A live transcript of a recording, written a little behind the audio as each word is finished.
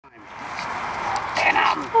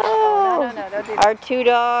Our two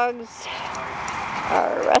dogs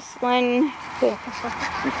are wrestling.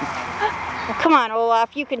 Come on,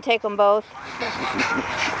 Olaf, you can take them both.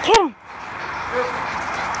 Get him.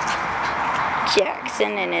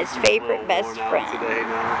 Jackson and his favorite best friend.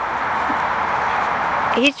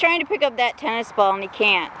 He's trying to pick up that tennis ball and he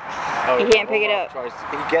can't. Oh, he can't pick it up.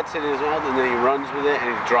 He gets it in his mouth and then he runs with it and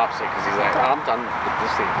he drops it because he's like, oh, I'm done with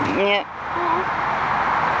this thing. Yep.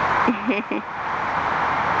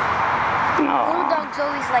 Little dogs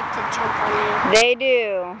always like to jump on you. They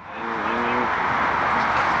do.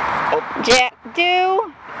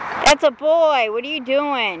 Dew, that's a boy. What are you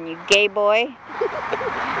doing, you gay boy? Come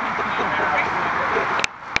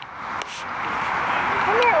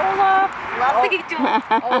here, Olaf.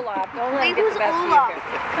 Olaf, don't let him get the best of you.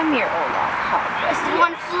 Come here, Olaf. This is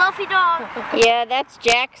one fluffy dog. Yeah, that's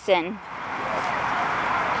Jackson.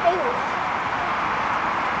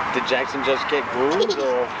 Did Jackson just get groomed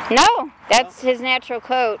or? No, that's his natural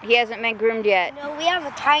coat. He hasn't been groomed yet. No, we have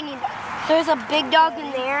a tiny dog. There's a big dog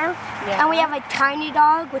in there, and we have a tiny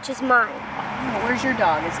dog, which is mine. Oh, where's your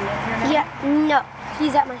dog? Is he in here now? Yeah, no,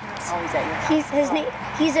 he's at my house. Oh, he's at your house.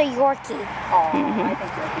 He's a Yorkie. Oh, I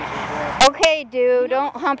think Yorkies are good. Okay, dude,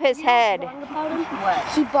 don't hump his head. What?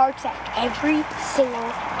 He barks at every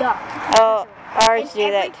single dog. Oh, ours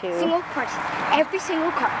do that too. Single person. Every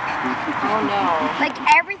single car. Oh no. Like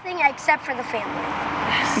everything except for the family.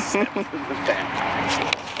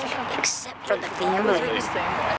 Except for the family.